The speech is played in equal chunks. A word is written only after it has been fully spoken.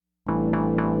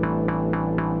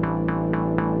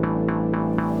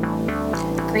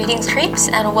Greetings, creeps,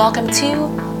 and welcome to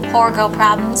Horror Girl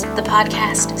Problems, the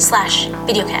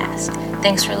podcast/videocast.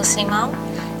 Thanks for listening, Mom.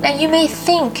 Now, you may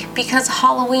think because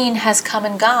Halloween has come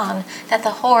and gone that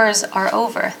the horrors are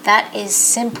over. That is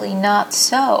simply not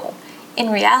so.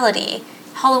 In reality,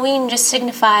 Halloween just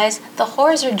signifies the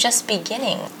horrors are just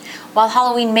beginning. While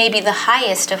Halloween may be the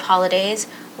highest of holidays,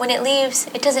 when it leaves,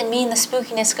 it doesn't mean the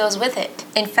spookiness goes with it.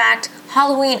 In fact,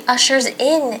 Halloween ushers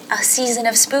in a season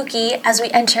of spooky as we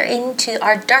enter into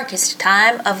our darkest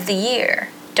time of the year.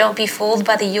 Don't be fooled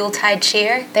by the Yuletide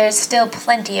cheer. There's still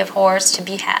plenty of horrors to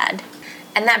be had.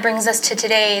 And that brings us to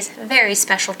today's very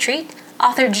special treat.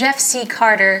 Author Jeff C.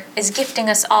 Carter is gifting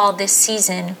us all this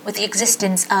season with the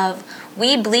existence of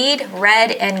We Bleed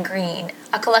Red and Green,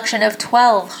 a collection of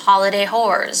 12 holiday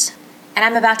horrors. And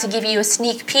I'm about to give you a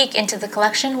sneak peek into the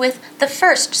collection with the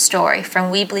first story from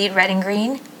We Bleed Red and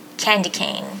Green, Candy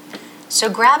Cane. So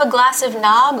grab a glass of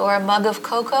nog or a mug of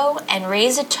cocoa and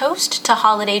raise a toast to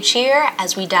holiday cheer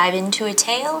as we dive into a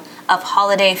tale of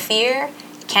holiday fear,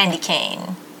 Candy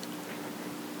Cane.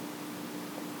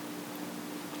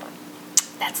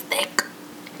 That's thick.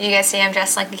 You guys see I'm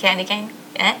dressed like the candy cane?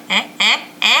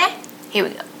 Here we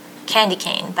go. Candy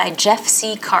Cane by Jeff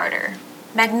C. Carter.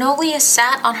 Magnolia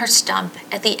sat on her stump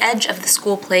at the edge of the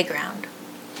school playground.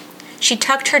 She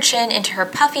tucked her chin into her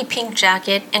puffy pink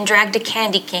jacket and dragged a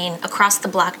candy cane across the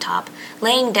blacktop,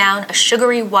 laying down a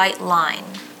sugary white line.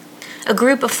 A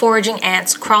group of foraging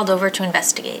ants crawled over to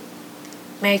investigate.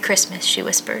 "Merry Christmas," she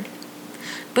whispered.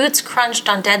 Boots crunched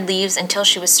on dead leaves until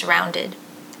she was surrounded.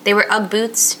 They were Ugg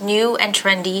boots, new and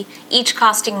trendy, each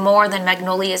costing more than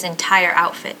Magnolia's entire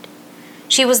outfit.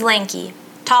 She was lanky,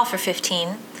 tall for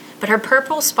 15, but her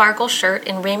purple sparkle shirt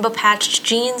and rainbow-patched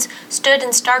jeans stood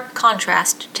in stark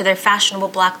contrast to their fashionable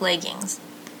black leggings.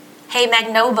 "Hey,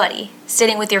 Magnobuddy,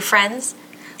 sitting with your friends?"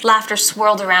 Laughter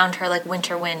swirled around her like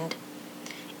winter wind.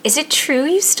 "Is it true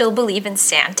you still believe in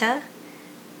Santa?"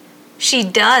 "She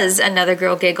does," another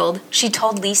girl giggled. She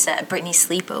told Lisa at Brittany's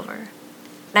sleepover.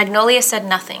 Magnolia said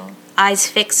nothing, eyes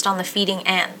fixed on the feeding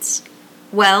ants.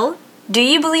 "Well, do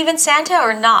you believe in Santa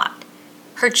or not?"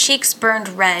 Her cheeks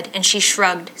burned red, and she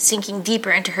shrugged, sinking deeper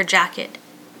into her jacket.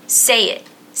 "Say it.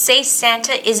 Say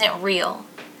Santa isn't real."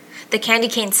 The candy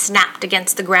cane snapped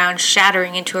against the ground,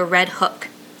 shattering into a red hook.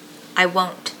 "I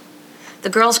won't." The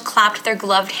girls clapped their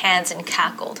gloved hands and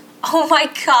cackled. "Oh my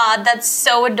God, that's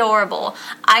so adorable.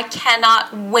 I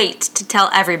cannot wait to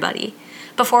tell everybody.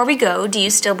 Before we go, do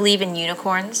you still believe in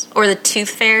unicorns? Or the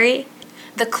tooth fairy?"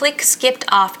 The clique skipped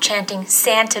off chanting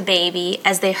 "Santa Baby"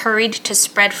 as they hurried to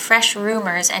spread fresh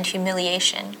rumors and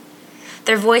humiliation.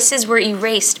 Their voices were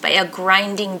erased by a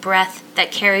grinding breath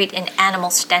that carried an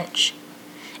animal stench.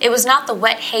 It was not the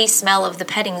wet hay smell of the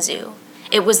petting zoo.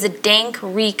 It was the dank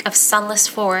reek of sunless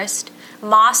forest,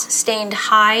 moss-stained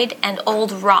hide, and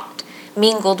old rot,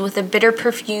 mingled with a bitter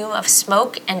perfume of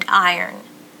smoke and iron.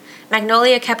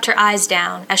 Magnolia kept her eyes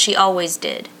down, as she always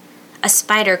did. A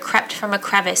spider crept from a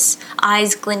crevice,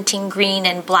 eyes glinting green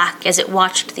and black as it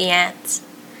watched the ants.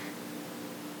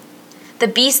 The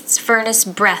beast's furnace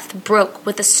breath broke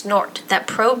with a snort that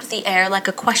probed the air like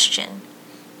a question.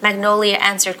 Magnolia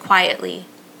answered quietly,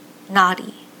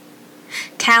 "Naughty."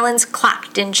 Talons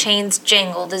clacked and chains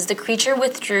jangled as the creature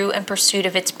withdrew in pursuit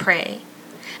of its prey.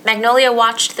 Magnolia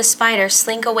watched the spider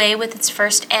slink away with its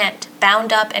first ant,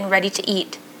 bound up and ready to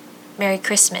eat. "Merry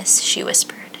Christmas," she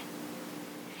whispered.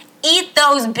 "Eat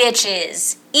those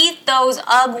bitches! Eat those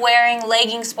Ugg-wearing,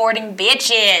 legging-sporting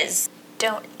bitches!"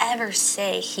 Don't ever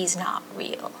say he's not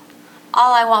real.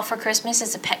 All I want for Christmas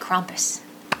is a pet Krampus.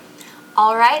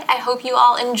 All right, I hope you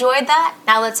all enjoyed that.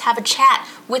 Now let's have a chat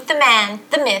with the man,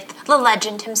 the myth, the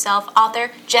legend himself,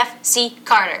 author Jeff C.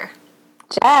 Carter.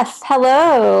 Jeff,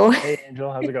 hello. Hey,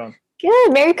 Angel, how's it going?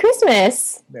 Good. Merry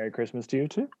Christmas. Merry Christmas to you,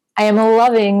 too. I am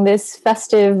loving this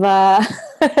festive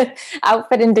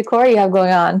outfit and decor you have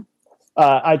going on.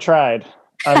 I tried.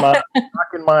 I'm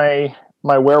rocking my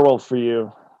werewolf for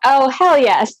you. Oh, hell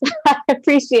yes. I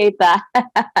appreciate that.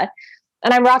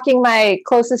 And I'm rocking my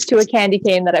closest to a candy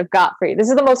cane that I've got for you. This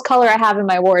is the most color I have in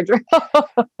my wardrobe.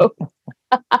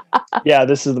 Yeah,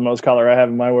 this is the most color I have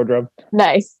in my wardrobe.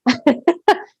 Nice.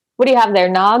 What do you have there,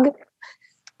 nog?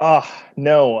 Oh,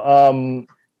 no.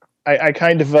 I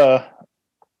kind of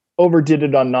overdid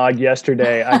it on nog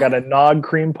yesterday. I got a nog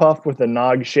cream puff with a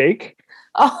nog shake.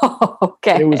 Oh,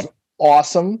 okay. It was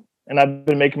awesome. And I've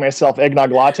been making myself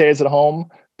eggnog lattes at home.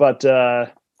 But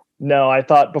no, I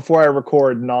thought before I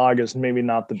record, nog is maybe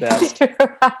not the best.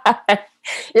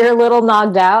 You're a little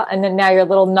nogged out, and then now you're a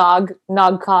little nog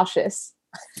cautious.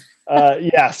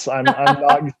 Yes, I'm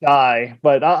nog shy,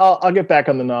 but I'll get back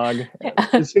on the nog.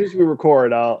 As soon as we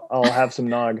record, I'll have some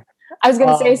nog. I was going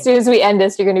to say, as soon as we end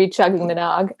this, you're going to be chugging the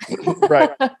nog. Right.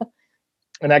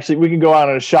 And actually, we can go out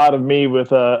on a shot of me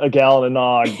with a gallon of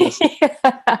nog just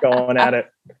going at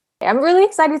it. I'm really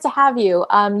excited to have you.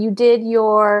 You did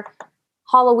your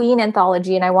Halloween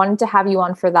anthology, and I wanted to have you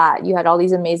on for that. You had all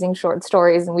these amazing short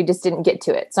stories, and we just didn't get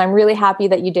to it. So I'm really happy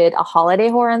that you did a holiday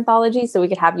horror anthology, so we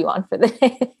could have you on for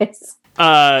this.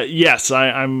 Yes,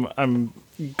 I'm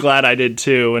glad I did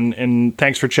too, and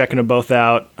thanks for checking them both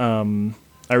out.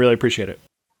 I really appreciate it.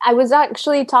 I was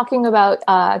actually talking about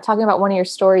one of your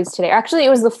stories today. Actually, it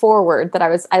was the foreword that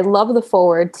I love the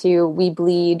foreword to We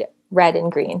Bleed Red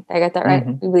and Green. Did I get that right?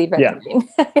 Mm-hmm. We Bleed Red and Green.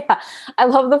 Yeah. I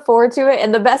love the foreword to it.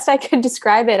 And the best I could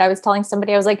describe it, I was telling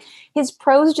somebody, I was like, his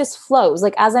prose just flows.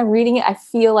 Like as I'm reading it, I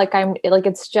feel like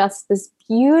it's just this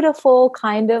beautiful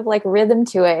kind of like rhythm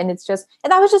to it. And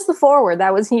that was just the foreword.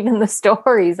 That wasn't even the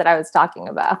stories that I was talking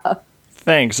about.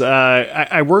 Thanks.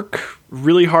 I work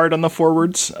really hard on the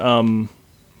forewords.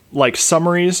 Like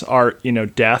summaries are,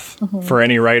 death for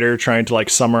any writer trying to like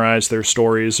summarize their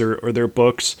stories or their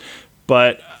books.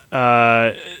 But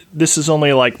this is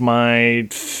only like my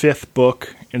 5th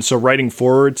book. And so writing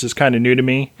forwards is kind of new to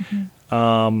me.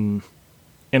 And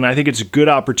I think it's a good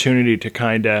opportunity to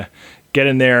kind of get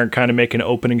in there and kind of make an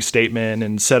opening statement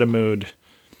and set a mood.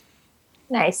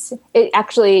 Nice.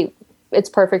 It's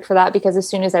perfect for that, because as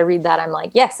soon as I read that, I'm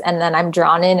like, yes. And then I'm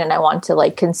drawn in and I want to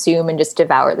like consume and just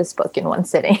devour this book in one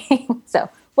sitting. So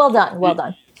well done. Well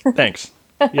done. Thanks.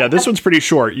 Yeah, this one's pretty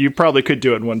short. You probably could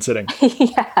do it in one sitting.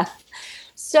 Yeah.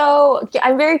 So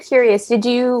I'm very curious.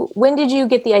 When did you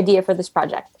get the idea for this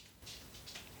project?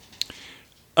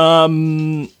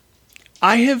 I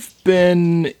have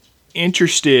been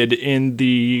interested in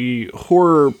the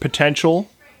horror potential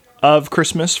of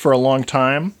Christmas for a long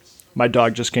time. My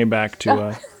dog just came back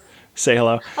to say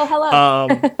hello. Oh, hello.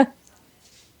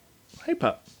 Hey,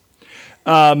 pup.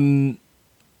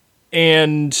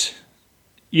 And,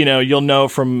 you'll know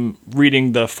from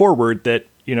reading the foreword that,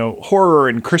 horror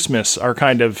and Christmas are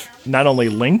kind of not only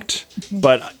linked,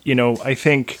 but, I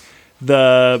think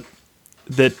the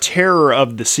terror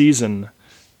of the season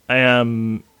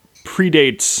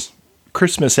predates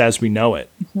Christmas as we know it.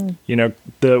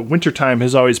 The wintertime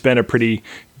has always been a pretty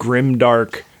grim,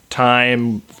 dark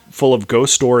time full of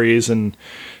ghost stories and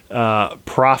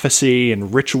prophecy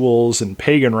and rituals and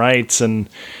pagan rites. And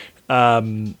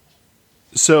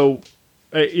so,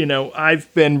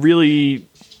 I've been really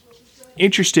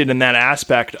interested in that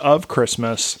aspect of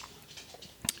Christmas.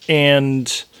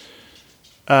 And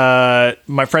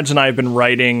my friends and I have been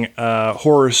writing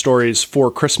horror stories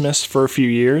for Christmas for a few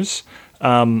years.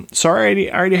 So I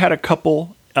already had a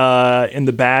couple in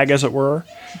the bag, as it were.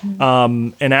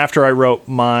 And after I wrote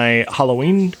my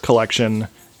Halloween collection,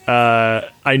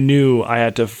 I knew I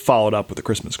had to follow it up with a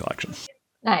Christmas collection.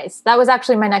 Nice. That was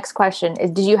actually my next question.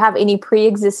 Did you have any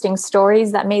pre-existing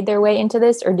stories that made their way into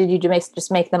this, or did you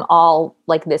just make them all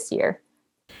like this year?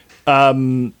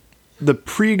 The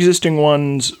pre-existing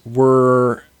ones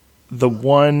were the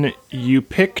one you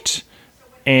picked,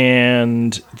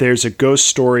 and there's a ghost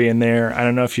story in there. I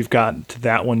don't know if you've gotten to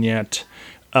that one yet.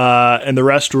 And the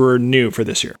rest were new for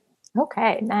this year.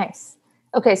 Okay, nice.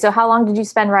 Okay, so how long did you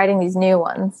spend writing these new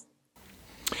ones?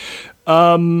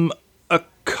 A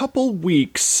couple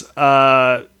weeks.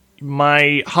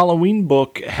 My Halloween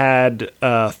book had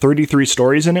 33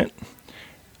 stories in it.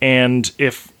 And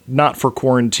if not for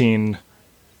quarantine,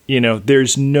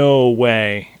 there's no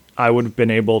way I would have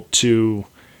been able to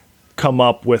come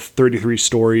up with 33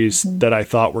 stories that I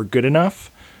thought were good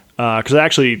enough. Because I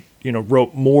actually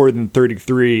wrote more than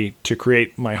 33 to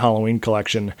create my Halloween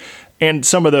collection. And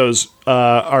some of those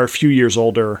are a few years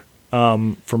older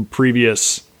from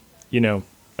previous,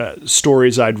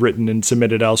 stories I'd written and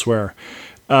submitted elsewhere.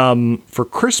 For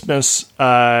Christmas,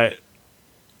 I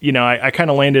kind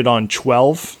of landed on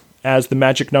 12 as the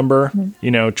magic number,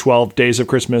 12 days of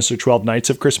Christmas or 12 nights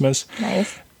of Christmas.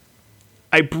 Nice.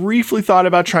 I briefly thought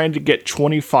about trying to get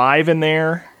 25 in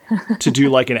there to do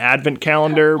like an advent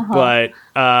calendar, but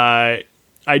I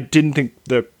didn't think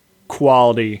the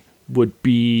quality would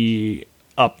be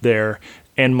up there.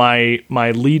 And my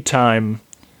lead time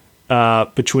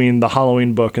between the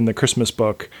Halloween book and the Christmas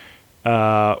book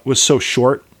was so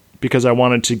short because I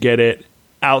wanted to get it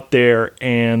out there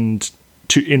and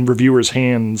in reviewers'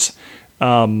 hands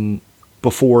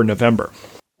before November.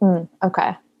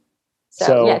 Okay.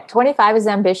 So yeah, 25 is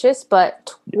ambitious,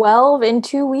 but 12 in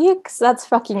 2 weeks, that's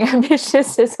fucking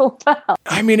ambitious as well.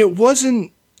 I mean, it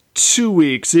wasn't 2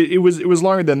 weeks. It was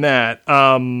longer than that.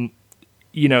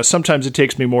 Sometimes it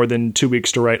takes me more than 2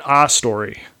 weeks to write a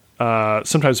story.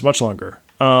 Sometimes much longer.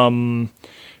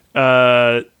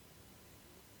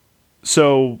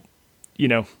 So you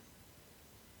know,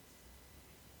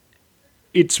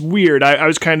 it's weird. I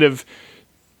was kind of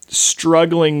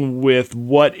struggling with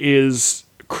what is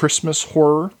Christmas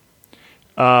horror.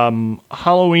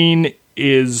 Halloween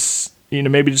is,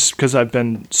 maybe just because I've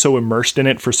been so immersed in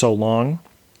it for so long,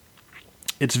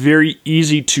 it's very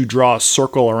easy to draw a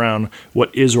circle around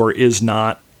what is or is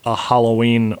not a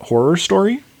Halloween horror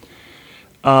story.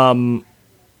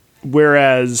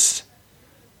 Whereas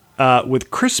with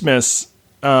Christmas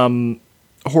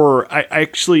horror, I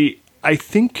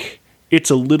think it's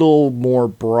a little more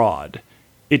broad.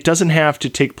 It doesn't have to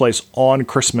take place on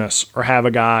Christmas or have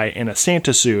a guy in a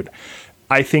Santa suit.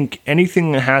 I think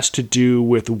anything that has to do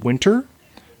with winter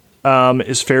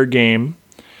is fair game.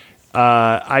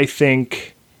 I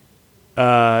think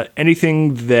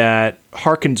anything that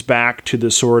harkens back to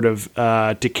the sort of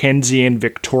Dickensian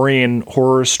Victorian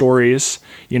horror stories,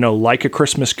 like A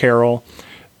Christmas Carol,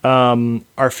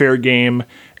 are fair game.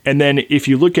 And then if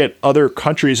you look at other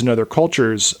countries and other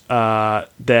cultures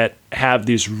that have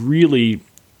these really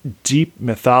deep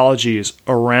mythologies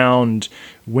around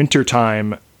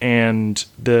wintertime and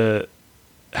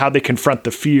how they confront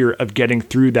the fear of getting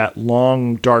through that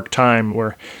long, dark time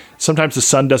where sometimes the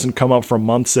sun doesn't come up for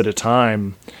months at a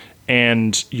time,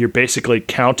 and you're basically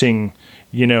counting,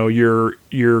 your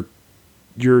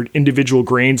individual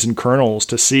grains and kernels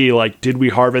to see, like, did we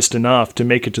harvest enough to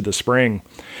make it to the spring?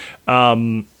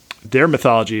 Their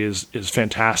mythology is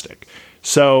fantastic.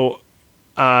 So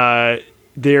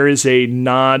there is a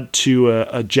nod to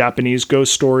a Japanese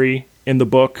ghost story in the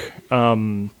book.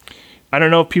 I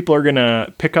don't know if people are going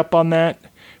to pick up on that,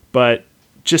 but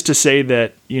just to say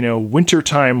that,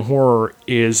 wintertime horror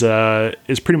is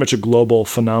pretty much a global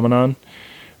phenomenon.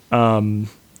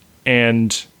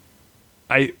 And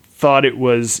I thought it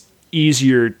was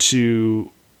easier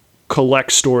to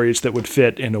collect stories that would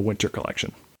fit in a winter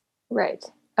collection. Right.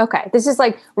 Okay. This is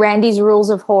like Randy's Rules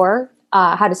of Horror,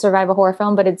 how to survive a horror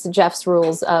film, but it's Jeff's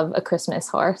rules of a Christmas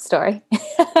horror story.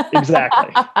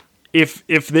 Exactly.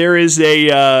 If there is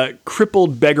a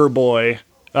crippled beggar boy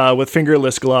with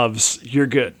fingerless gloves, you're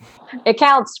good. It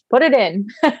counts. Put it in.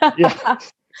 Yeah.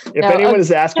 If anyone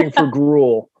is asking for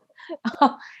gruel.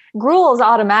 Gruel is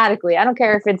automatically. I don't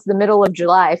care if it's the middle of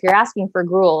July. If you're asking for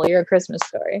gruel, you're a Christmas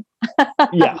story.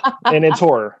 Yeah. And it's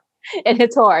horror. And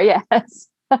it's horror, yes.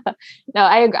 No,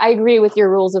 I agree with your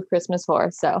rules of Christmas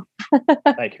horror. So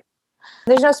thank you.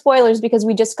 There's no spoilers because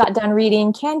we just got done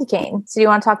reading Candy Cane. So do you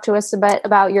want to talk to us a bit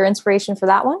about your inspiration for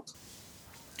that one?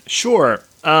 Sure.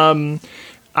 I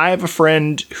have a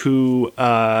friend who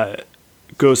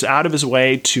goes out of his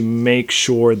way to make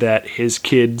sure that his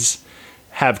kids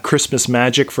have Christmas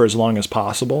magic for as long as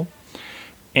possible.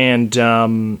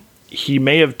 And he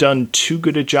may have done too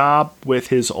good a job with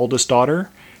his oldest daughter.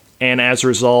 And as a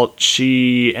result,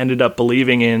 she ended up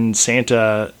believing in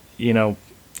Santa,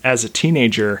 as a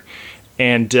teenager.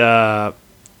 And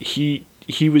he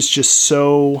was just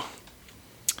so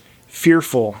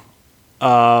fearful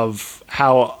of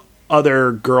how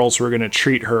other girls were going to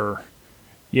treat her,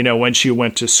 when she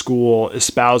went to school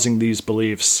espousing these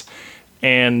beliefs.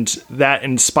 And that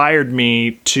inspired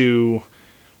me to,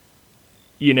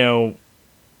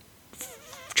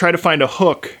 try to find a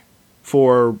hook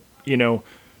for,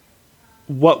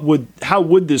 how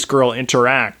would this girl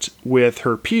interact with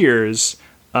her peers?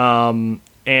 And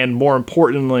more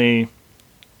importantly,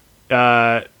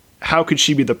 how could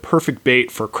she be the perfect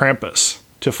bait for Krampus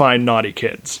to find naughty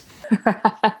kids?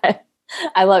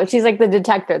 I love it. She's like the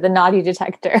detector, the naughty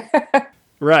detector.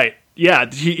 Right. Yeah.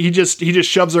 He just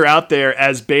shoves her out there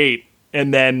as bait,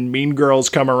 and then mean girls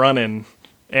come a running,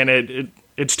 and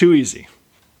it's too easy.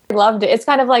 I loved it. It's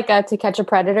kind of like To Catch a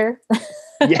Predator.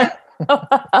 Yeah.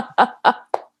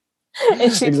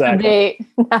 And she's exactly.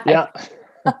 the bait. Nice. Yeah.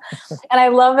 And I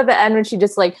love at the end when she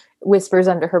just like whispers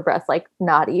under her breath, like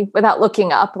naughty, without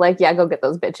looking up, like, yeah, go get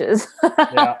those bitches.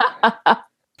 Yeah.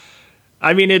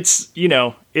 I mean, it's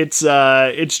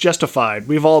justified.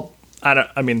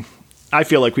 I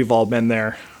feel like we've all been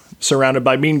there, surrounded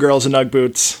by mean girls in Ugg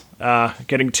boots,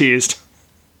 getting teased.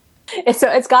 So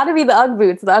it's got to be the Ugg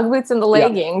boots and the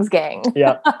leggings gang.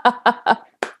 Yeah.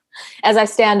 As I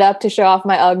stand up to show off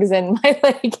my Uggs and my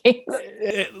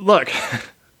leggings. Look,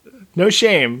 no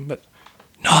shame, but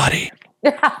naughty.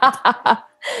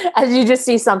 As you just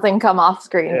see something come off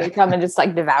screen, you come and just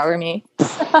like devour me.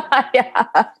 Yeah.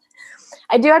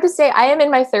 I do have to say, I am in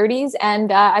my 30s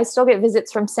and I still get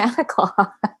visits from Santa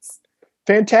Claus.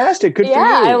 Fantastic. Good for you.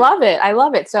 Yeah, I love it. I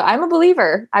love it. So I'm a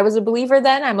believer. I was a believer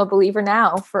then. I'm a believer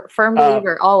now. Firm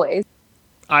believer always.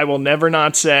 I will never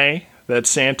not say that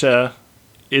Santa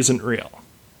isn't real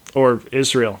or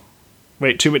is real.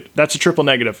 Wait, that's a triple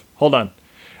negative. Hold on.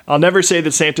 I'll never say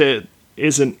that Santa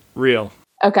isn't real.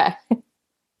 Okay.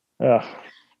 Ugh.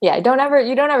 Yeah, you don't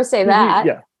ever say that.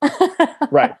 Yeah.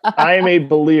 Right. I am a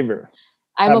believer.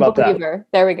 I'm a believer.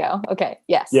 There we go. Okay.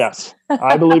 Yes. Yes.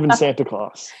 I believe in Santa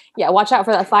Claus. Yeah. Watch out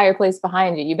for that fireplace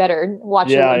behind you. You better watch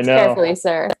your words carefully,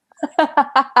 sir.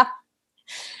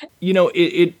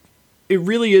 It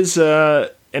really is an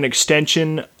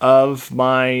extension of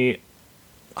my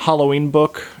Halloween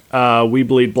book, We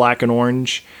Bleed Black and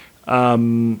Orange.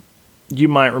 You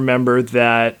might remember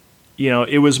that,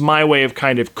 it was my way of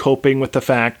kind of coping with the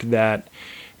fact that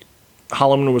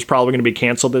Halloween was probably going to be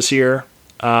canceled this year,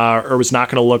 or was not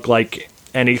going to look like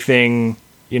anything,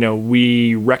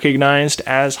 we recognized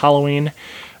as Halloween.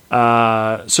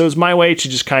 So it was my way to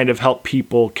just kind of help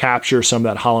people capture some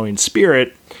of that Halloween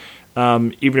spirit,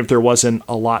 even if there wasn't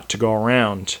a lot to go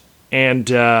around.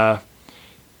 And, I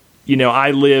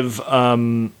live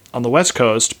on the West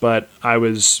Coast, but I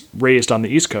was raised on the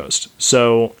East Coast.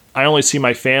 So I only see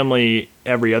my family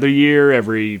every other year,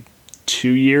 every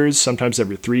 2 years, sometimes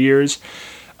every 3 years.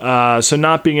 So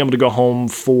not being able to go home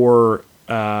for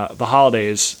the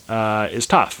holidays is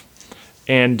tough.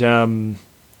 And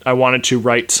I wanted to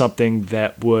write something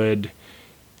that would,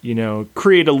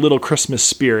 create a little Christmas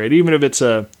spirit, even if it's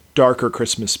a darker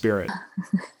Christmas spirit.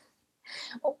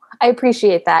 I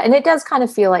appreciate that. And it does kind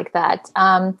of feel like that.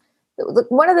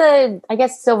 One of the, I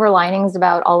guess, silver linings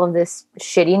about all of this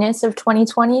shittiness of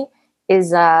 2020 is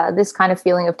this kind of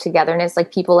feeling of togetherness,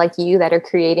 like people like you that are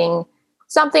creating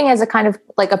something as a kind of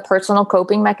like a personal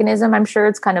coping mechanism. I'm sure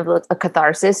it's kind of a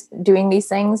catharsis doing these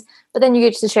things, but then you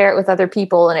get to share it with other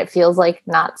people and it feels like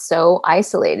not so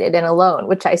isolated and alone,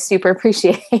 which I super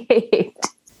appreciate.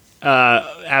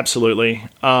 Absolutely.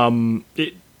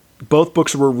 Both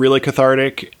books were really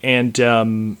cathartic, and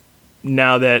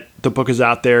now that the book is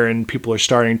out there and people are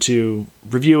starting to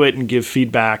review it and give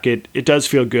feedback, it does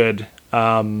feel good.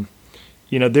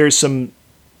 There's some,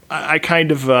 I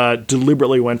kind of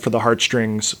deliberately went for the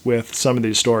heartstrings with some of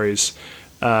these stories.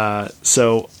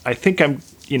 So I think I'm,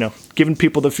 giving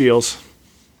people the feels.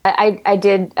 I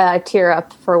did tear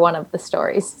up for one of the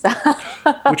stories.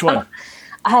 Which one?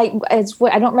 I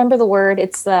don't remember the word.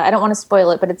 It's I don't want to spoil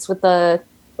it, but it's with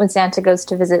when Santa goes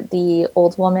to visit the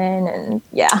old woman, and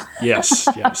yeah. Yes.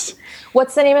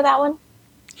 What's the name of that one?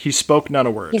 He Spoke Not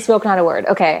a Word. He Spoke Not a Word.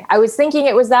 Okay. I was thinking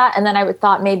it was that, and then I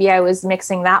thought maybe I was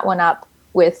mixing that one up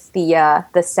with the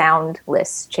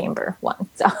soundless chamber one.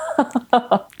 So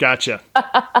Gotcha.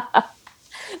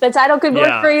 The title could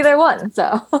work for either one.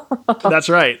 So That's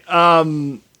right.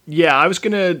 I was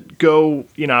gonna go.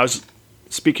 I was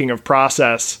speaking of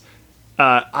process.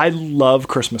 I love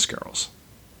Christmas carols.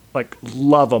 Like,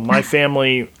 love them. My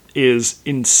family is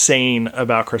insane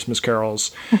about Christmas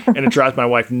carols, and it drives my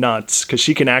wife nuts because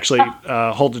she can actually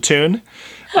hold a tune,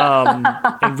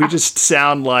 and we just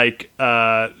sound like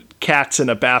cats in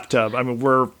a bathtub. I mean,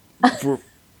 we're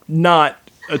not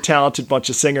a talented bunch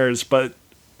of singers, but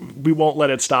we won't let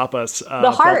it stop us.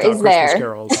 The heart is there.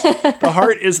 Carols. The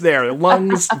heart is there.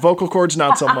 Lungs, vocal cords,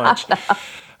 not so much.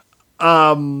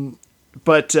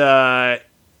 But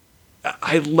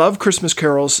I love Christmas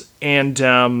carols,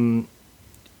 and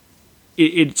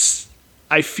it's.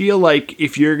 I feel like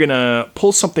if you're gonna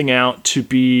pull something out to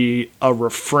be a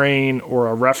refrain or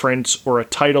a reference or a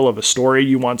title of a story,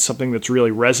 you want something that's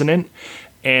really resonant.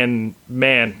 And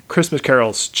man, Christmas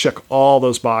carols check all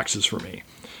those boxes for me.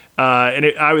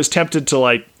 I was tempted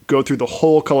to go through the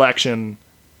whole collection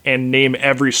and name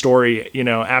every story,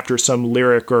 after some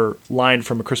lyric or line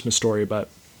from a Christmas story, but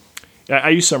I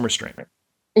use some restraint.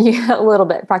 Yeah, a little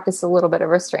bit. Practice a little bit of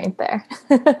restraint there.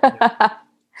 Yeah.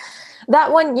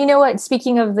 That one, you know what?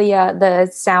 Speaking of the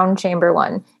sound chamber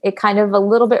one, it kind of a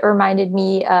little bit reminded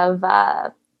me of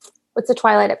what's the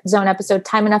Twilight Zone episode,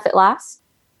 Time Enough at Last?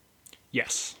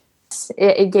 Yes.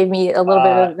 It gave me a little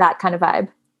bit of that kind of vibe.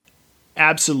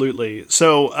 Absolutely.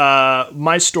 So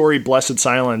my story, Blessed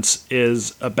Silence,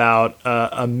 is about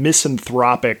a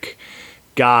misanthropic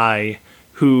guy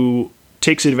who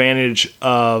takes advantage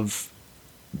of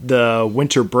the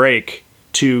winter break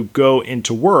to go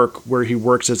into work where he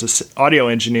works as an audio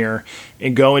engineer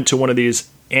and go into one of these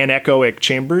anechoic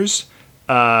chambers.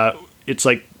 It's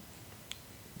like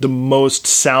the most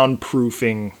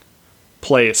soundproofing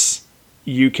place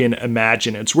you can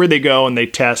imagine. It's where they go and they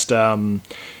test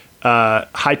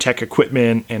high-tech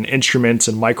equipment and instruments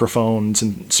and microphones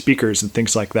and speakers and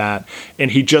things like that.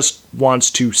 And he just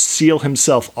wants to seal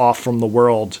himself off from the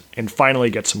world and finally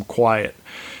get some quiet.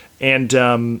 And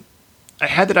I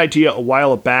had that idea a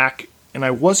while back, and I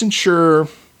wasn't sure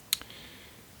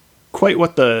quite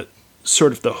what the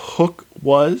sort of the hook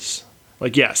was.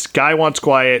 Like, yes, guy wants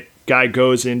quiet, guy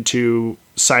goes into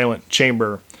silent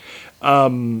chamber.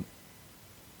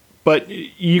 But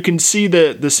you can see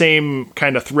the same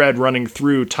kind of thread running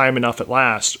through Time Enough at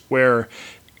Last, where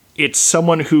it's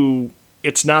someone who,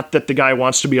 it's not that the guy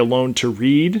wants to be alone to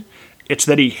read, it's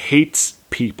that he hates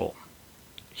people.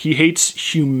 He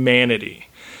hates humanity.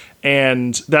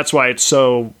 And that's why it's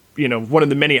so, one of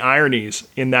the many ironies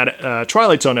in that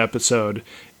Twilight Zone episode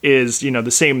is,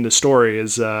 the same in the story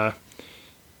is,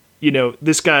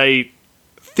 this guy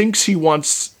thinks he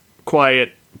wants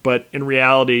quiet, but in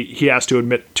reality, he has to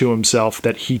admit to himself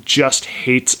that he just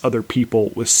hates other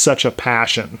people with such a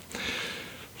passion.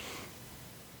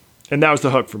 And that was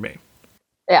the hook for me.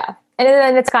 Yeah. And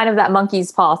then it's kind of that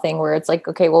monkey's paw thing where it's like,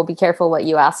 okay, well, be careful what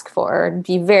you ask for.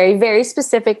 Be very, very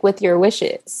specific with your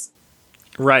wishes.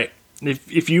 Right.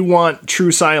 If you want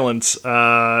true silence,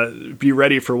 be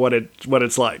ready for what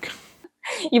it's like.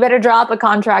 You better draw up a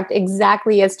contract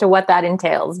exactly as to what that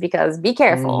entails, because be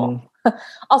careful.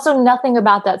 Also, nothing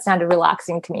about that sounded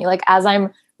relaxing to me. Like, as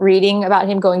I'm reading about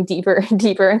him going deeper and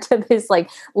deeper into this,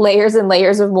 like, layers and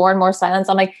layers of more and more silence,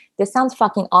 I'm like, this sounds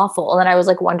fucking awful. And then I was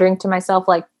like wondering to myself,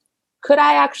 like, could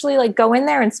I actually like go in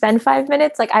there and spend 5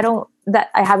 minutes? Like, I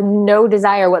have no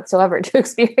desire whatsoever to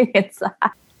experience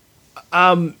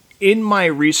that. In my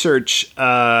research,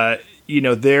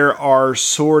 there are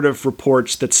sort of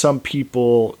reports that some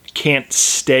people can't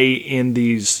stay in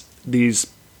these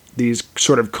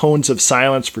sort of cones of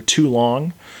silence for too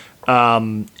long.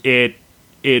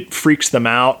 It freaks them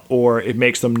out, or it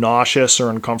makes them nauseous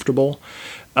or uncomfortable.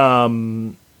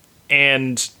 And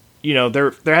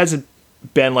there hasn't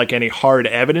been like any hard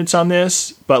evidence on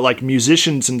this, but like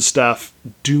musicians and stuff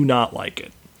do not like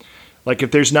it. Like,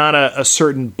 if there's not a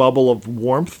certain bubble of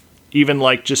warmth, even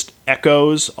like just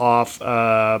echoes off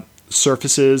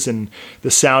surfaces and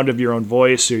the sound of your own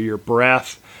voice or your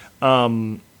breath,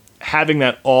 having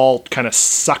that all kind of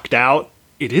sucked out,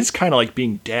 it is kind of like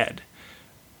being dead,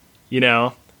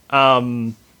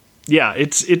 yeah,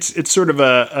 it's sort of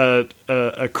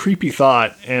a creepy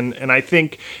thought. And I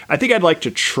think I'd like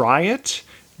to try it,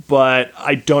 but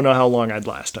I don't know how long I'd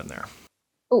last in there.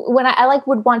 When I like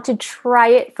would want to try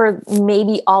it for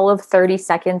maybe all of 30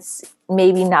 seconds,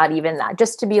 maybe not even that,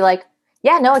 just to be like,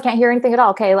 yeah, no, I can't hear anything at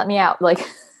all. Okay, let me out. Like,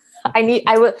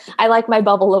 I like my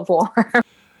bubble of warmth.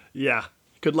 Yeah.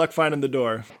 Good luck finding the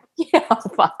door. Yeah,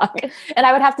 fuck. And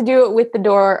I would have to do it with the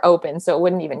door open, so it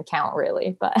wouldn't even count,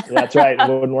 really. But that's right. It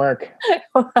wouldn't work.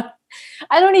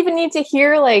 I don't even need to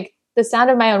hear like the sound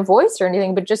of my own voice or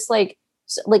anything, but just like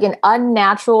an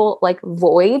unnatural like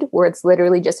void where it's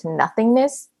literally just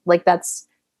nothingness. Like, that's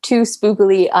too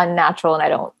spookily unnatural, and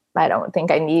I don't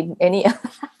think I need any of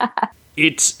that.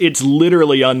 It's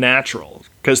literally unnatural,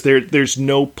 because there's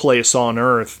no place on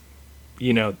earth,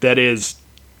 that is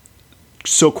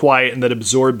so quiet and that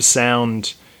absorbs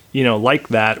sound, like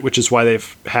that, which is why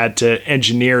they've had to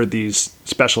engineer these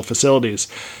special facilities.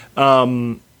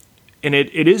 And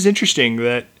it is interesting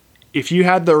that if you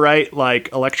had the right,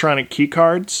 like, electronic key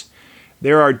cards,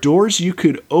 there are doors you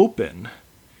could open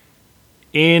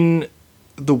in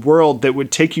the world that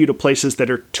would take you to places that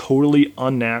are totally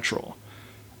unnatural.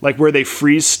 Like, where they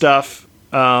freeze stuff,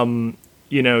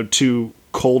 to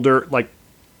colder, like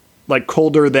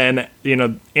colder than,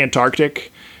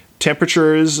 Antarctic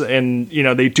temperatures. And,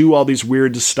 they do all these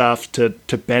weird stuff to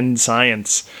bend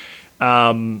science.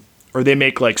 Or they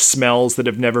make like smells that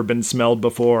have never been smelled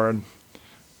before. And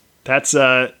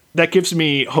that gives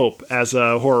me hope as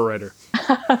a horror writer.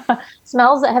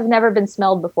 Smells that have never been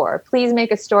smelled before. Please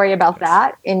make a story about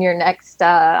that in your next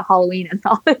Halloween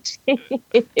anthology.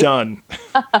 Done.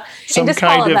 Some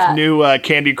kind of new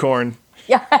candy corn.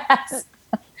 Yes.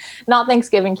 Not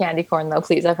Thanksgiving candy corn, though,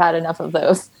 please. I've had enough of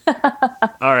those.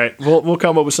 All right. We'll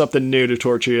come up with something new to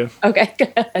torture you. Okay,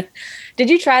 good. Did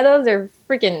you try those? They're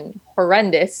freaking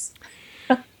horrendous.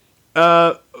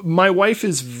 My wife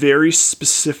is very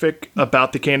specific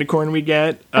about the candy corn we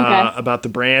get, about the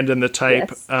brand and the type.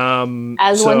 Yes.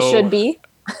 As one should be.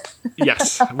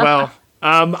 Yes. Well,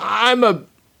 I'm a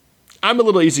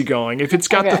little easygoing. If it's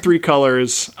got the 3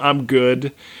 colors, I'm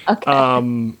good.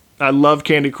 Okay. I love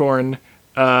candy corn,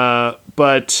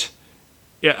 but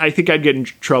yeah, I think I'd get in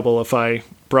trouble if I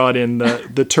brought in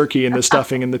the turkey and the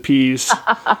stuffing and the peas.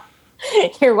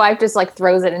 Your wife just like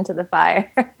throws it into the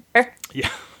fire. Yeah.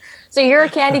 So you're a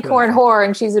candy corn whore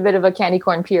and she's a bit of a candy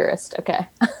corn purist. Okay.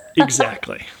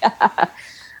 Exactly.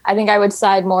 I think I would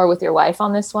side more with your wife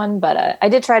on this one, but I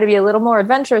did try to be a little more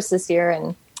adventurous this year,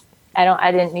 and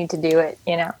I didn't need to do it,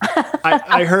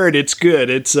 I heard it's good.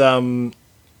 It's, I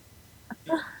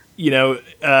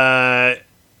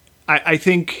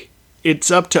think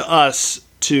it's up to us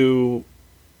to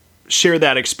share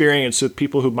that experience with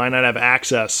people who might not have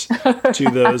access to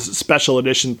those special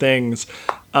edition things.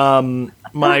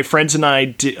 My friends and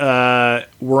I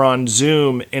were on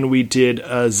Zoom, and we did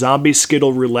a zombie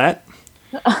Skittle roulette.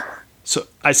 So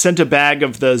I sent a bag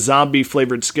of the zombie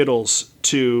flavored Skittles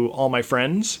to all my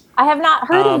friends. I have not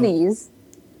heard of these.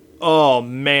 Oh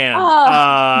man.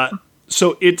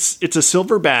 So it's a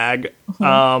silver bag.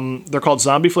 They're called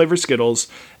zombie flavored Skittles,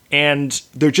 and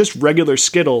they're just regular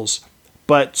Skittles,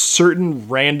 but certain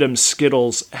random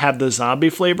Skittles have the zombie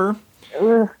flavor.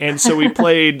 Ugh. And so we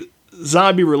played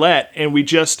zombie roulette, and we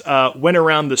just went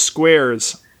around the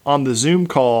squares on the Zoom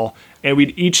call, and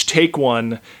we'd each take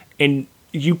one, and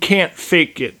you can't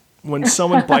fake it. When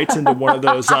someone bites into one of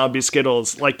those zombie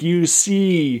Skittles, like you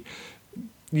see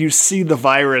the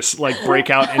virus like break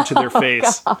out into their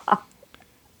face.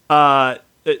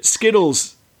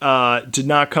 Skittles did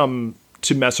not come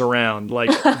to mess around.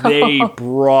 Like they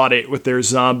brought it with their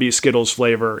zombie Skittles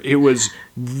flavor. It was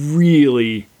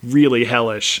really, really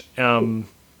hellish. And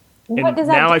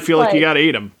now I feel like you gotta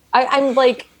eat them. I'm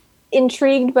like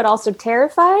intrigued, but also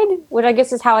terrified, which I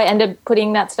guess is how I end up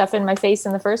putting that stuff in my face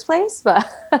in the first place. But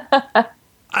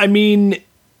I mean,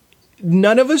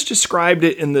 none of us described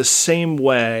it in the same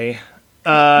way.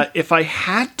 If I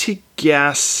had to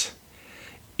guess,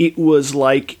 it was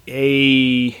like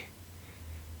a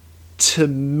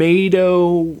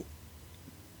tomato,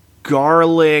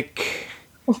 garlic,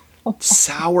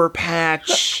 Sour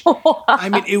Patch. I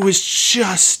mean, it was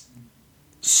just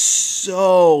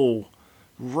so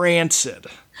rancid.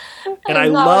 And I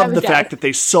love the fact that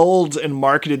they sold and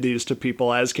marketed these to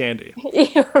people as candy.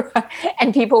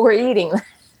 And people were eating them.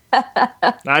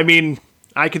 I mean,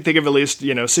 I can think of at least,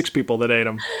 6 people that ate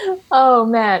them. Oh,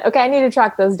 man. Okay, I need to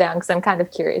track those down because I'm kind of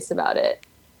curious about it.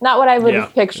 Not what I would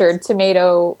have pictured,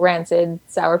 tomato, rancid,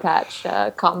 Sour Patch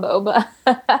combo, but...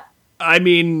 I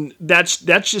mean, that's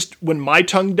just when my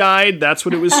tongue died, that's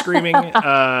what it was screaming.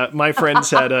 My friends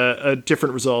had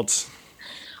different results.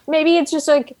 Maybe it's just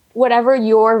like whatever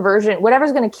your version,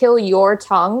 whatever's going to kill your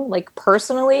tongue, like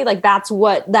personally, like that's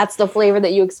the flavor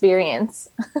that you experience.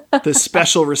 The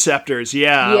special receptors.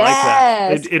 Yeah, I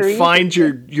like that. It finds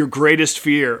your greatest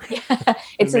fear. Yeah.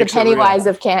 It's the Pennywise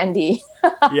of candy.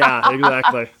 Yeah,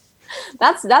 exactly.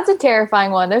 That's a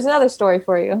terrifying one. There's another story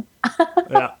for you.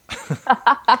 Yeah.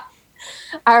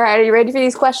 All right. Are you ready for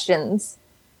these questions?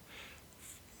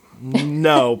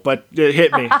 No, but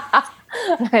hit me.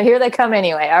 Here they come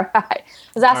anyway. All right. I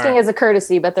was asking as a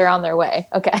courtesy, but they're on their way.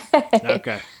 Okay.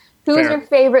 Okay. Who is your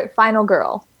favorite final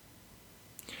girl?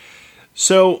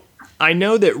 So I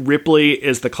know that Ripley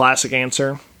is the classic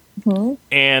answer. Mm-hmm.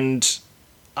 And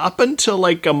up until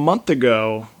like a month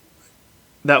ago,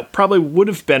 that probably would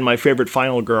have been my favorite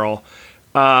final girl.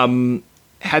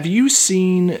 Have you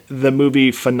seen the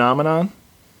movie Phenomenon?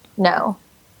 No.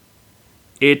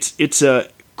 It's a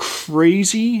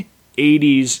crazy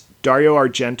 80s Dario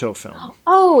Argento film.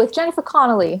 Oh, with Jennifer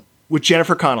Connelly. With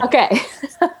Jennifer Connelly. Okay.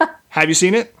 Have you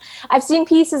seen it? I've seen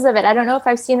pieces of it. I don't know if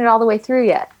I've seen it all the way through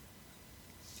yet.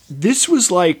 This was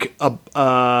like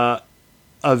a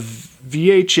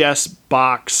VHS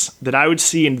box that I would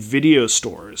see in video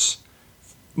stores.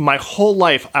 My whole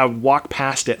life, I would walk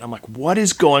past it, and I'm like, what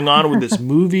is going on with this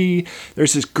movie?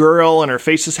 There's this girl, and her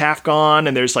face is half gone,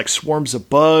 and there's like swarms of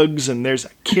bugs, and there's a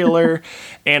killer.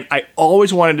 And I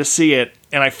always wanted to see it,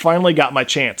 and I finally got my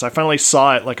chance. I finally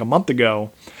saw it like a month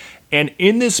ago. And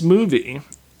in this movie,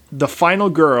 the final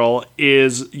girl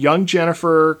is young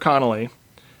Jennifer Connelly,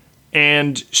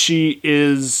 and she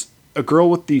is a girl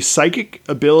with the psychic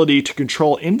ability to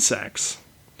control insects.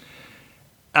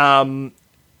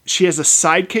 She has a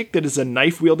sidekick that is a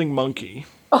knife-wielding monkey.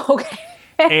 Okay.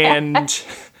 and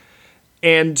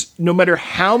no matter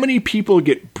how many people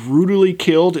get brutally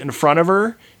killed in front of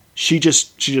her, she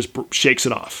just shakes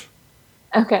it off.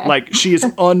 Okay. Like, she is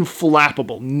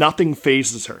unflappable. Nothing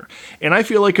phases her. And I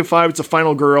feel like if I was a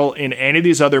final girl in any of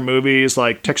these other movies,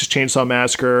 like Texas Chainsaw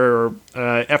Massacre or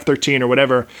F-13 or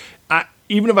whatever,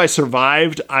 even if I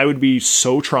survived, I would be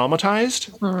so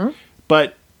traumatized. Mm-hmm.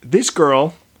 But this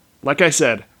girl, like I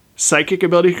said, psychic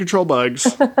ability to control bugs,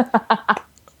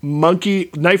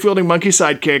 knife-wielding monkey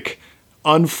sidekick,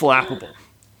 unflappable.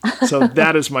 So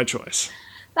that is my choice.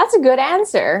 That's a good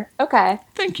answer. Okay.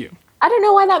 Thank you. I don't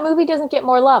know why that movie doesn't get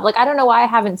more love. Like, I don't know why I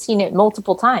haven't seen it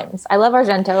multiple times. I love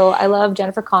Argento. I love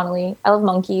Jennifer Connelly. I love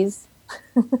monkeys.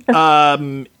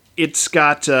 It's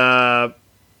got a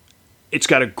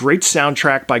great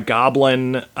soundtrack by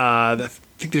Goblin. I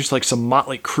think there's like some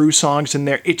Motley Crue songs in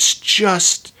there. It's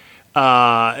just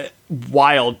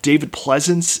wild. David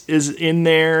Pleasance is in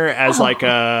there as like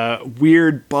a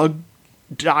weird bug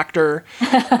doctor.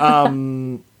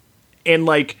 And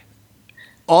like,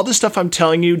 all the stuff I'm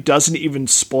telling you doesn't even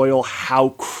spoil how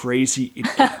crazy it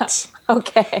gets.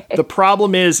 Okay. The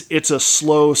problem is it's a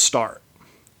slow start.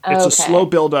 It's a slow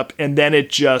build-up, and then it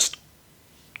just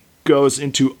goes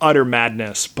into utter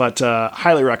madness. But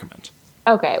highly recommend.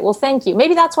 Okay, well, thank you.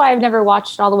 Maybe that's why I've never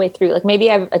watched it all the way through. Like,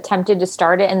 maybe I've attempted to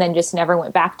start it and then just never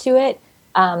went back to it.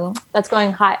 That's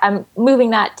going high. I'm moving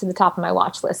that to the top of my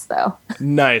watch list, though.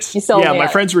 Nice. You sold me my on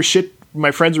friends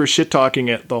were shit talking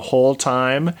it the whole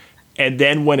time, and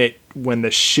then when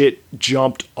the shit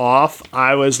jumped off,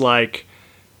 I was like,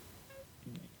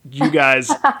 "You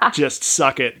guys just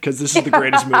suck it," because this is the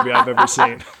greatest movie I've ever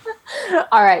seen.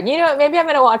 All right, you know what? Maybe I'm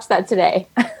going to watch that today.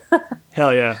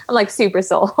 Hell yeah! I'm like super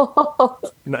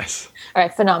sold. Nice. All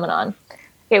right, phenomenon.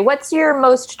 Okay, what's your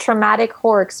most traumatic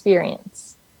horror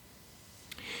experience?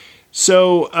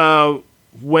 So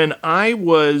when I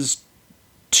was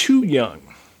too young,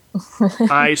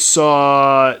 I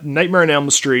saw Nightmare on Elm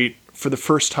Street for the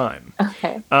first time.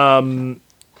 Okay. And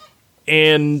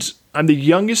I'm the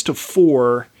youngest of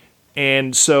four,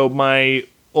 and so my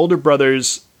older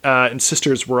brothers and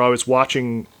sisters were always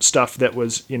watching stuff that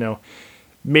was,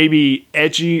 maybe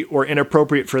edgy or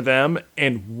inappropriate for them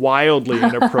and wildly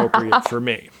inappropriate for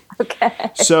me.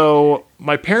 Okay. So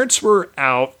my parents were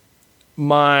out.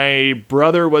 My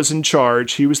brother was in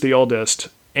charge. He was the oldest.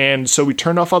 And so we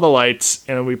turned off all the lights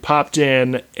and we popped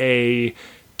in a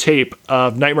tape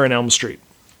of Nightmare on Elm Street.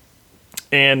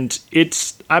 And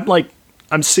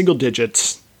I'm single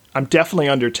digits. I'm definitely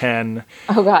under 10.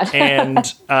 Oh, God.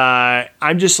 And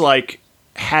I'm just like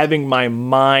having my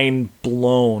mind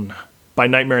blown by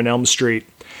Nightmare on Elm Street.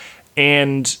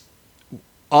 And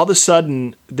all of a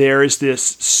sudden, there is this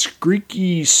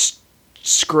squeaky,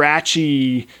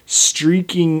 scratchy,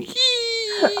 streaking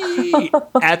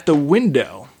at the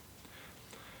window.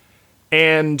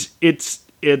 And it's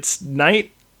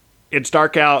night, it's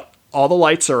dark out, all the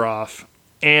lights are off,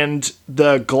 and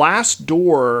the glass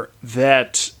door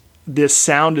that this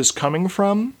sound is coming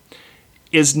from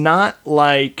is not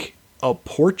like a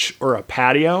porch or a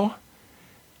patio.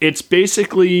 It's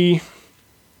basically,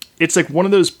 it's like one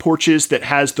of those porches that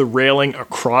has the railing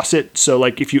across it. So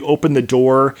like if you open the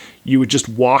door, you would just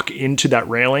walk into that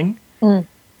railing. Mm.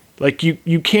 Like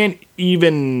you can't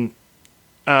even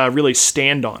really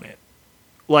stand on it.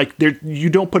 Like you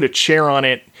don't put a chair on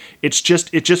it. It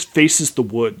just faces the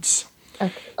woods.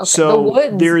 Okay. So the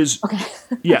woods.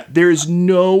 there is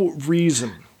no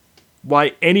reason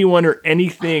why anyone or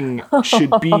anything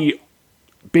should be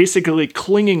basically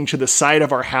clinging to the side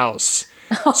of our house,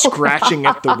 scratching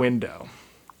at the window.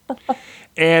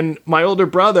 And my older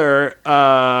brother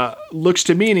looks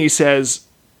to me and he says,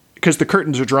 because the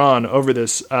curtains are drawn over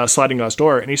this sliding glass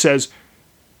door, and he says,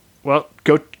 "Well,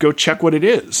 go check what it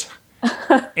is."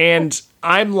 And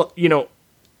I'm,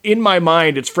 in my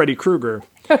mind, it's Freddy Krueger,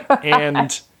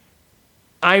 and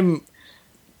I'm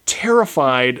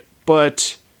terrified,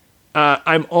 but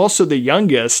I'm also the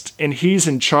youngest, and he's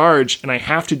in charge, and I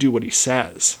have to do what he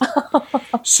says.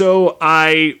 So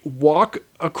I walk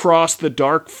across the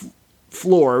dark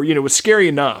floor. It was scary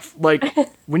enough. Like,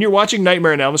 when you're watching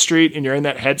Nightmare on Elm Street and you're in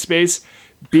that headspace,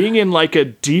 being in, like, a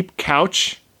deep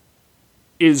couch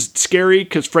is scary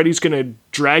because Freddy's going to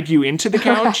drag you into the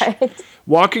couch. Right.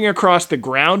 Walking across the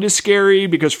ground is scary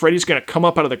because Freddy's going to come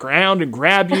up out of the ground and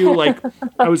grab you. Like,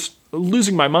 I was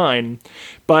losing my mind.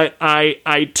 But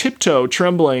I tiptoe,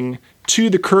 trembling, to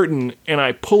the curtain, and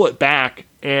I pull it back,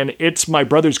 and it's my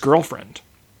brother's girlfriend.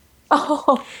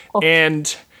 Oh.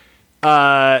 And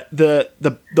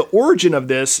the origin of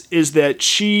this is that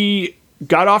she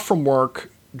got off from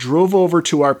work, drove over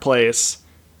to our place,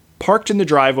 parked in the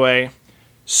driveway,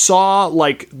 saw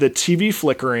like the TV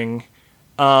flickering,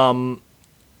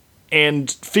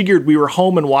 and figured we were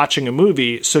home and watching a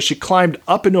movie. So she climbed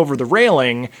up and over the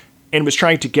railing and was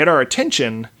trying to get our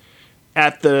attention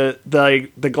at the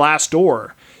glass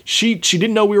door. She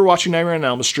didn't know we were watching Nightmare on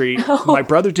Elm Street. Oh. My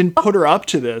brother didn't put her up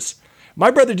to this. My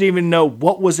brother didn't even know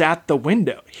what was at the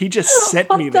window. He just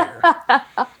sent me there.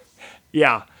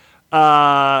 Yeah.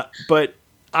 But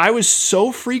I was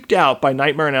so freaked out by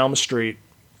Nightmare on Elm Street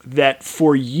that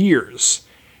for years,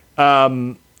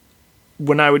 when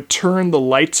I would turn the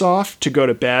lights off to go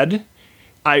to bed,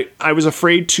 I was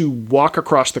afraid to walk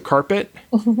across the carpet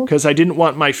because I didn't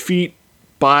want my feet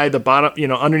by the bottom,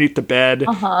 underneath the bed.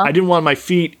 Uh-huh. I didn't want my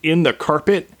feet in the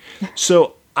carpet.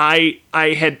 So I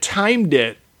had timed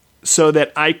it so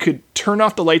that I could turn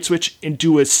off the light switch and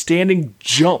do a standing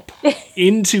jump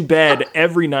into bed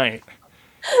every night.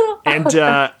 And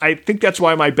I think that's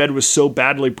why my bed was so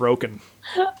badly broken.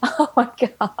 Oh my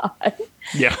God.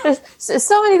 Yeah. There's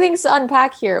so many things to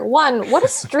unpack here. One, what a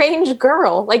strange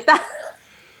girl. Like that.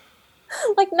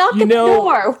 Like, knock at the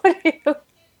door. What are you?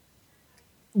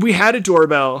 We had a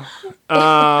doorbell.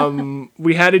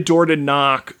 We had a door to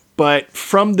knock, but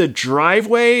from the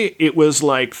driveway, it was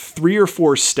like 3 or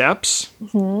 4 steps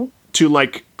to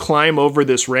like climb over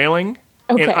this railing.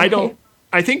 Okay. And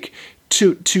I think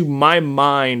to my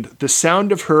mind, the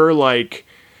sound of her like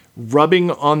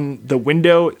rubbing on the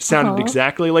window sounded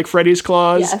exactly like Freddy's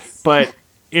claws, Yes. but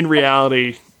in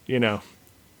reality,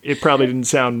 it probably didn't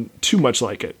sound too much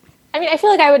like it. I mean, I feel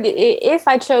like I would, if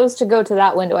I chose to go to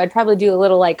that window, I'd probably do a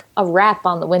little like a rap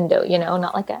on the window,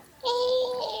 not like a,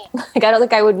 like I don't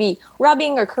think I would be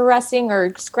rubbing or caressing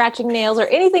or scratching nails or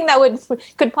anything that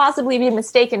could possibly be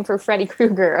mistaken for Freddy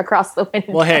Krueger across the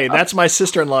window. Well, hey, that's my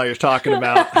sister-in-law you're talking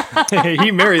about.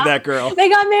 He married that girl. They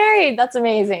got married. That's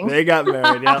amazing. They got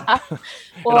married, yeah.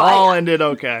 Well, it all ended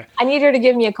okay. I need her to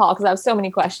give me a call because I have so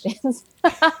many questions.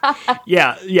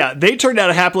 Yeah. They turned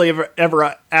out happily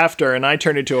ever after, and I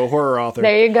turned into a horror author.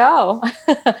 There you go.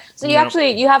 So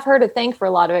you have her to thank for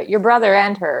a lot of it. Your brother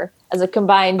and her as a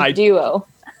combined duo.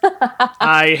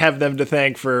 I have them to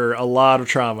thank for a lot of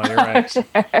trauma. You're right. Sure.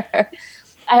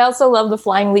 I also love the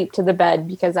flying leap to the bed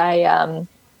because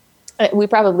we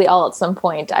probably all at some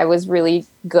point, I was really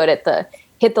good at the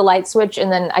hit the light switch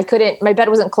and then my bed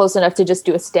wasn't close enough to just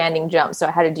do a standing jump. So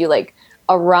I had to do like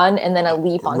a run and then a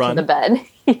leap onto the bed.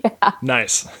 Yeah.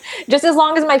 Nice. Just as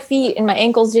long as my feet and my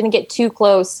ankles didn't get too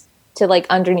close to like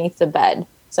underneath the bed.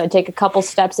 So I'd take a couple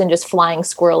steps and just flying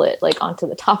squirrel it like onto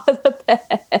the top of the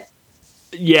bed.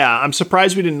 Yeah, I'm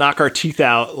surprised we didn't knock our teeth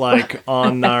out like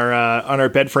on our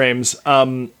bed frames.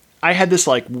 I had this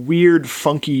like weird,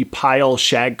 funky pile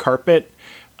shag carpet,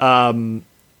 and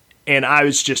I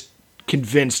was just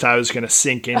convinced I was going to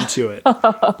sink into it,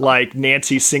 like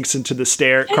Nancy sinks into the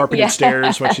carpeted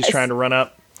stairs when she's trying to run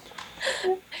up.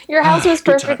 Your house was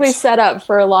perfectly set up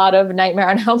for a lot of Nightmare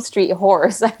on Elm Street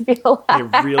horrors. I feel like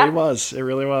it really was. It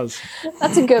really was.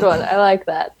 That's a good one. I like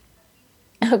that.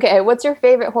 Okay, what's your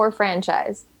favorite horror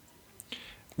franchise?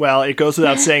 Well, it goes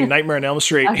without saying Nightmare on Elm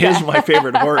Street is my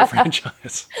favorite horror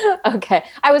franchise. Okay.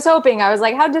 I was hoping. I was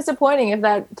like, how disappointing if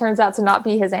that turns out to not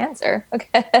be his answer.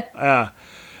 Okay. I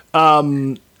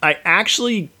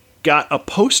actually got a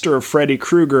poster of Freddy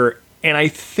Krueger, and I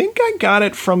think I got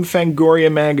it from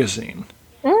Fangoria magazine.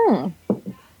 And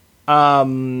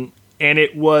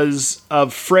it was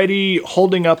of Freddy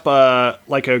holding up a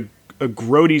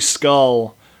grody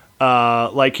skull,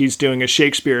 like he's doing a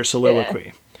Shakespeare soliloquy.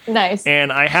 Yeah. Nice.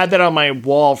 And I had that on my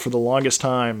wall for the longest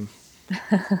time.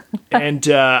 And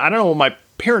I don't know what my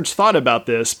parents thought about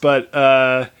this, but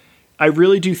I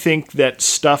really do think that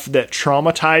stuff that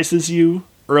traumatizes you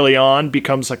early on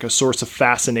becomes like a source of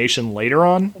fascination later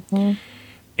on. Mm-hmm.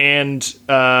 And,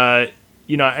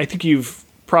 I think you've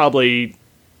probably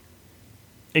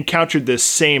encountered this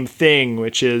same thing,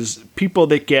 which is people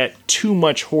that get too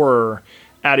much horror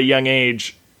at a young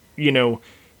age,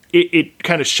 it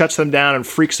kind of shuts them down and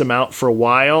freaks them out for a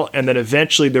while, and then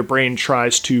eventually their brain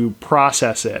tries to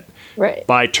process it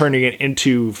by turning it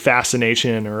into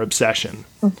fascination or obsession.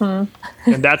 Mm-hmm.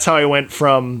 And that's how I went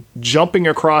from jumping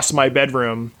across my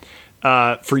bedroom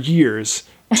for years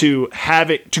to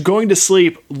going to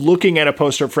sleep looking at a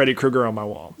poster of Freddy Krueger on my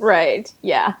wall. Right.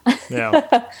 Yeah.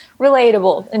 Yeah.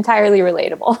 Relatable. Entirely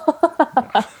relatable.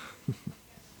 Yeah.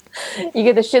 You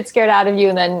get the shit scared out of you,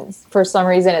 and then for some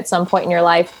reason at some point in your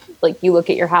life, like you look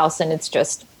at your house and it's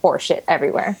just horse shit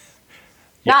everywhere.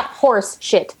 Yeah. Not horse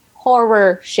shit.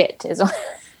 Horror shit is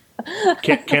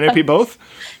Can it be both?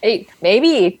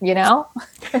 Maybe,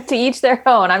 to each their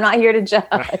own. I'm not here to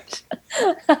judge.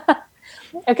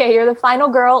 Okay, you're the final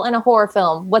girl in a horror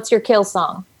film. What's your kill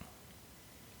song?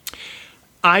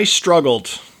 I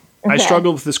struggled. Okay. I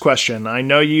struggled with this question. I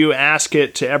know you ask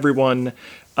it to everyone,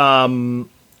 and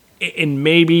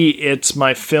maybe it's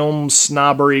my film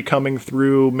snobbery coming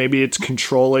through. Maybe it's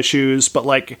control issues. But,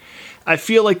 I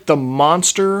feel like the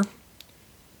monster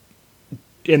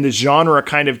and the genre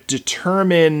kind of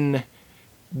determine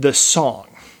the song.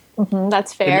 Mm-hmm,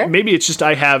 that's fair. And maybe it's just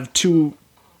I have too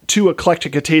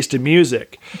eclectic a taste in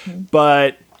music. Mm-hmm.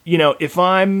 But, if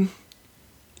I'm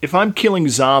killing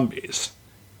zombies,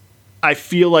 I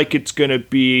feel like it's going to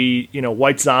be,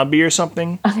 White Zombie or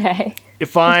something. Okay.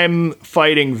 If I'm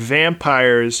fighting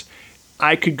vampires,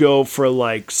 I could go for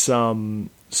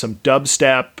some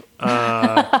dubstep,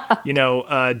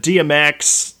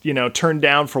 DMX, Turn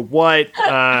Down for What?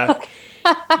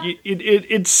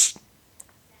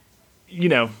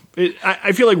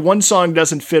 I feel like one song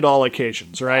doesn't fit all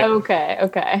occasions, right?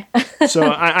 Okay. So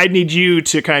I need you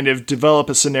to kind of develop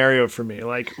a scenario for me.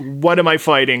 Like, what am I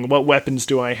fighting? What weapons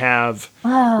do I have?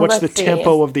 What's the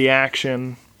tempo of the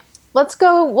action? Let's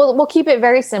go. We'll keep it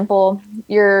very simple.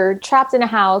 You're trapped in a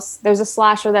house. There's a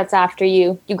slasher that's after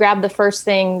you. You grab the first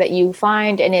thing that you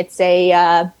find, and it's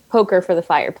a poker for the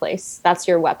fireplace. That's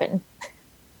your weapon.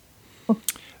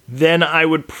 Then I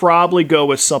would probably go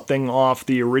with something off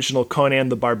the original Conan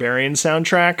the Barbarian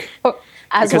soundtrack.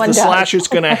 Because the slasher's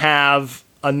going to have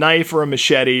a knife or a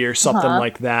machete or something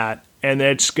like that. And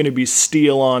it's going to be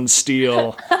steel on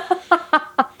steel.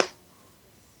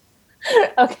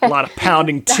 Okay. A lot of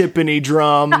pounding timpani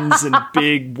drums and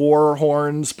big war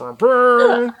horns. Brr,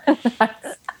 brr.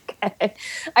 Okay.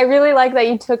 I really like that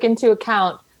you took into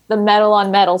account the metal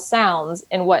on metal sounds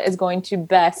and what is going to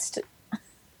best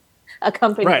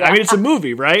accompany Right. that. I mean, it's a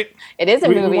movie, right? It is a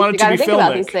movie. We want You it got to to be think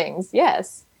about filmic. these things.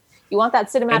 Yes. You want that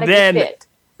cinematic And then, fit.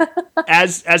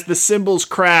 as the cymbals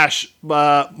crash,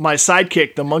 my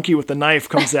sidekick, the monkey with the knife,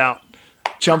 comes out,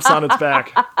 jumps on its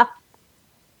back.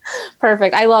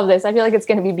 Perfect. I love this. I feel like it's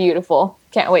going to be beautiful.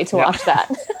 Can't wait to watch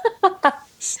that.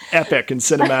 It's epic and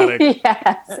cinematic.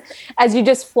 Yes. As you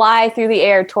just fly through the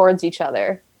air towards each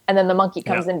other, and then the monkey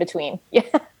comes in between. Yeah.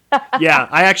 Yeah,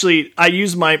 I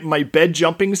use my bed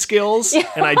jumping skills,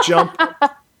 and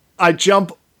I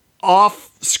jump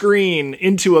off screen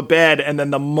into a bed, and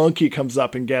then the monkey comes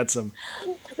up and gets him.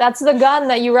 That's the gun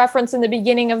that you referenced in the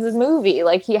beginning of the movie.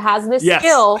 Like, he has this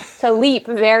skill to leap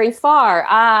very far.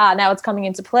 Now it's coming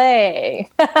into play.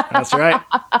 That's right.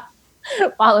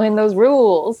 Following those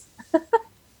rules.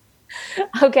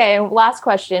 Okay, and last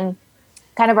question.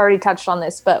 Kind of already touched on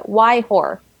this, but why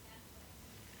horror?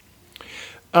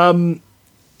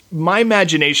 My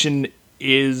imagination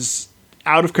is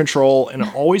out of control, and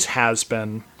it always has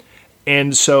been.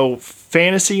 And so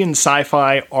fantasy and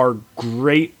sci-fi are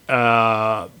great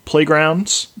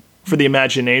playgrounds for the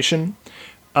imagination.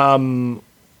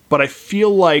 But I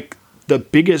feel like the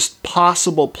biggest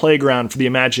possible playground for the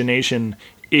imagination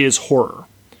is horror,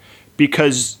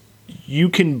 because you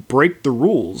can break the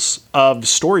rules of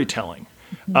storytelling.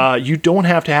 You don't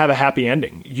have to have a happy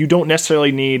ending. You don't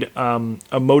necessarily need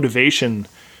a motivation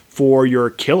for your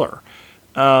killer,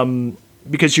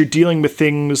 because you're dealing with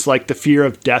things like the fear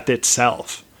of death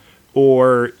itself,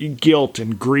 or guilt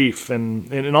and grief,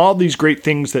 and all these great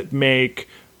things that make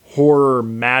horror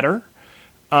matter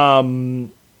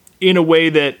in a way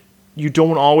that you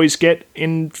don't always get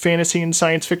in fantasy and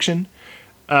science fiction.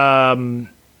 And,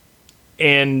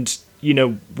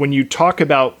 when you talk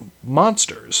about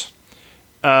monsters,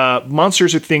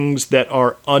 monsters are things that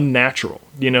are unnatural.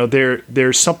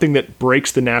 There's something that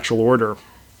breaks the natural order.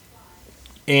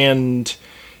 And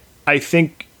I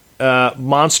think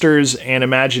monsters and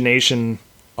imagination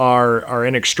are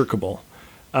inextricable.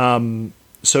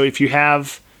 So if you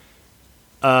have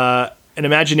an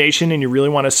imagination and you really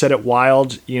want to set it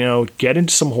wild, get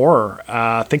into some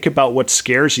horror. Think about what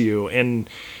scares you. And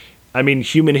I mean,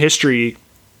 human history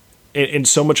in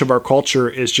so much of our culture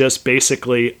is just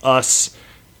basically us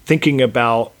thinking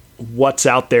about what's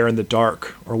out there in the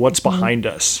dark, or what's behind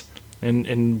us,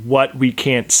 and what we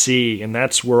can't see. And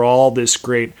that's where all this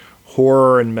great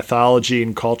horror and mythology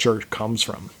and culture comes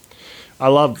from. I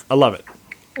love it.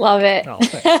 Love it. Oh,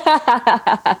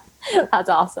 thanks. That's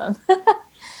awesome.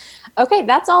 Okay,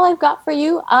 that's all I've got for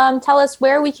you. Tell us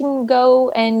where we can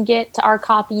go and get our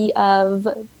copy of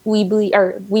We Bleed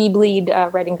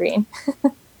Red and Green.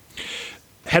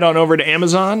 Head on over to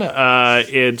Amazon.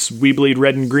 It's We Bleed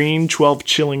Red and Green, 12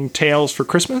 Chilling Tales for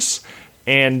Christmas.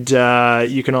 And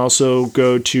you can also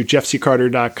go to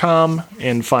jeffccarter.com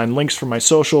and find links for my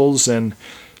socials and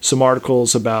some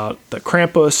articles about the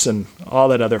Krampus and all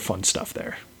that other fun stuff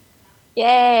there.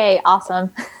 Yay,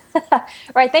 awesome. All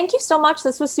right, thank you so much.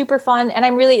 This was super fun. And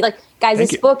I'm really, guys,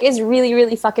 this book is really,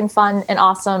 really fucking fun and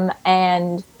awesome.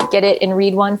 And get it and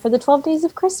read one for the 12 Days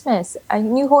of Christmas. A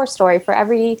new horror story for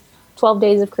every 12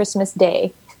 Days of Christmas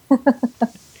Day.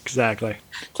 Exactly.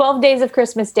 12 Days of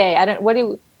Christmas Day. What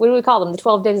do we call them? The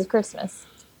 12 Days of Christmas.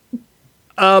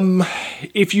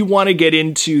 If you want to get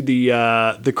into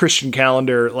the Christian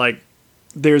calendar,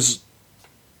 there's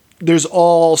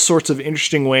all sorts of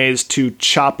interesting ways to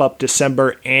chop up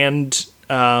December and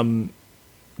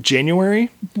January.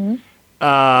 Mm-hmm.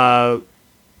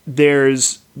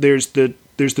 There's the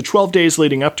 12 days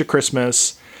leading up to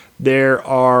Christmas. There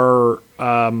are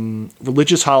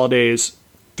religious holidays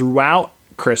throughout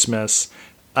Christmas.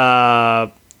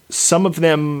 Some of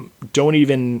them don't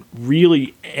even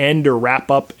really end or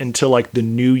wrap up until the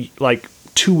new,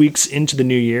 2 weeks into the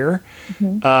new year.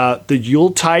 The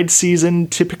Yuletide season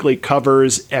typically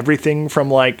covers everything from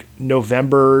like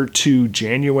November to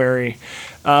January.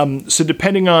 So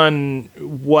depending on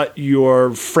what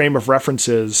your frame of reference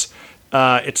is,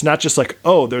 it's not just like,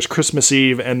 oh, there's Christmas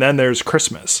Eve and then there's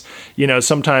Christmas. You know,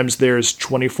 sometimes there's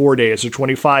 24 days or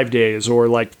 25 days or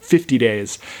like 50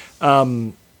 days.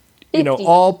 You know,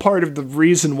 all part of the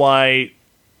reason why,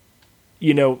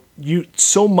 you know,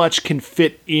 so much can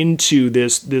fit into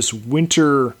this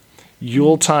winter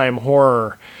Yuletime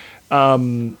horror.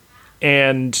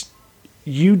 And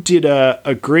you did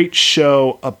a great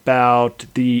show about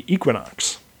the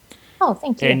equinox. Oh,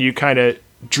 thank you. And you kind of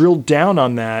drilled down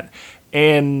on that.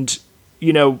 And,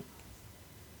 you know,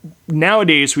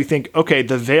 nowadays we think, okay,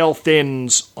 the veil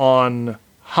thins on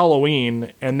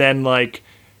Halloween, and then like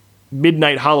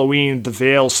midnight Halloween, the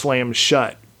veil slams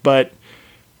shut. But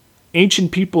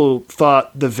ancient people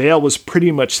thought the veil was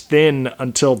pretty much thin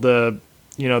until the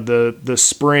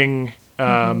spring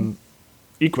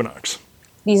equinox.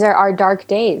 These are our dark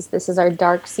days. This is our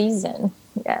dark season.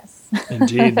 Yes.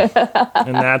 Indeed.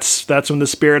 And that's when the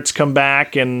spirits come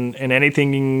back, and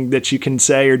anything that you can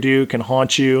say or do can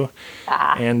haunt you.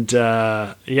 And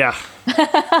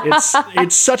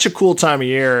it's such a cool time of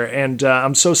year. And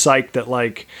I'm so psyched that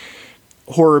like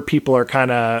horror people are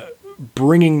kind of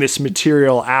bringing this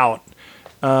material out.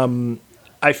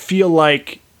 I feel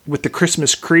like with the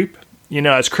Christmas creep, you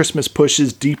know, as Christmas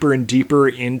pushes deeper and deeper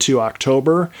into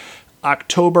October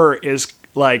is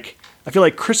like, I feel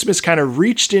like Christmas kind of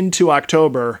reached into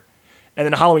October, and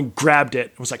then Halloween grabbed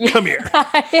it and was like, come here.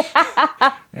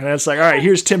 And it's like, all right,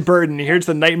 here's Tim Burton. Here's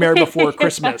The Nightmare Before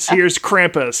Christmas. Here's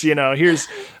Krampus. You know, here's,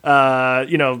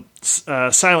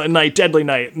 Silent Night, Deadly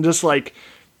Night. And just like,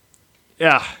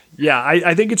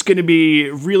 I think it's going to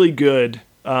be really good.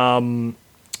 In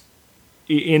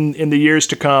the years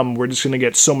to come, we're just going to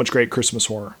get so much great Christmas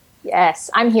horror. Yes,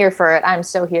 I'm here for it. I'm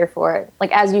so here for it.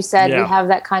 Like, as you said, we have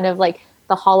that kind of like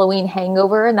the Halloween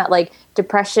hangover and that like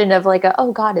depression of like,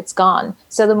 oh God, it's gone.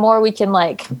 So the more we can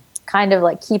like kind of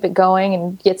like keep it going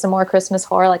and get some more Christmas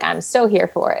horror, like I'm so here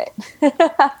for it.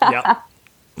 Yeah,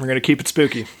 we're going to keep it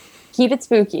spooky. Keep it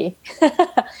spooky.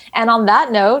 And on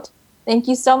that note, thank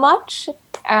you so much.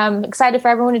 I'm excited for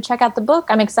everyone to check out the book.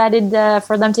 I'm excited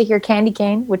for them to hear Candy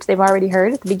Cane, which they've already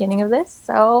heard at the beginning of this.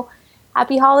 So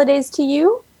happy holidays to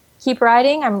you. Keep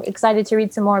writing. I'm excited to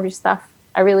read some more of your stuff.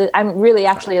 I'm really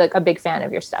actually like a big fan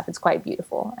of your stuff. It's quite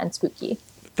beautiful and spooky.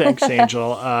 Thanks,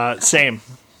 Angel. Same.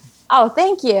 Oh,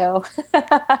 thank you.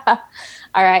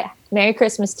 All right. Merry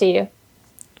Christmas to you.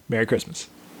 Merry Christmas.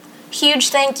 Huge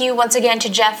thank you once again to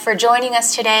Jeff for joining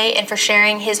us today and for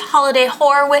sharing his holiday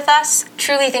horror with us.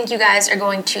 Truly think you guys are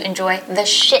going to enjoy the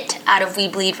shit out of We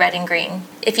Bleed Red and Green.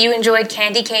 If you enjoyed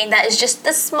Candy Cane, that is just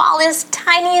the smallest,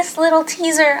 tiniest little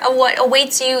teaser of what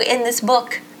awaits you in this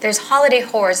book. There's holiday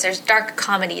horrors, there's dark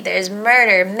comedy, there's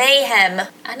murder, mayhem,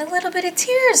 and a little bit of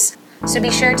tears. So be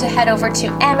sure to head over to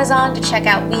Amazon to check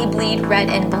out We Bleed Red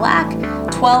and Black,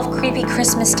 12 creepy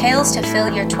Christmas tales to fill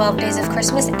your 12 days of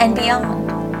Christmas and beyond.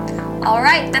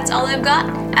 Alright, that's all I've got.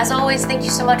 As always, thank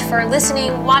you so much for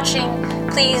listening, watching.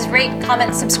 Please rate,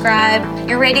 comment, subscribe.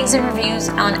 Your ratings and reviews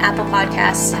on Apple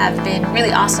Podcasts have been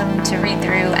really awesome to read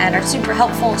through and are super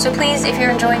helpful. So please, if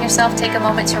you're enjoying yourself, take a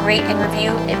moment to rate and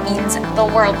review. It means the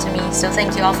world to me. So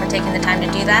thank you all for taking the time to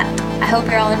do that. I hope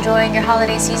you're all enjoying your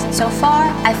holiday season so far.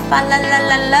 I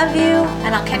love you.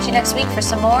 And I'll catch you next week for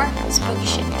some more spooky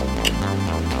shit.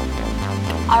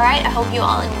 Alright, I hope you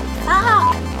all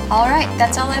Alright,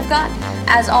 that's all I've got.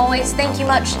 As always, thank you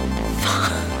much.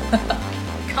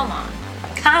 Come on.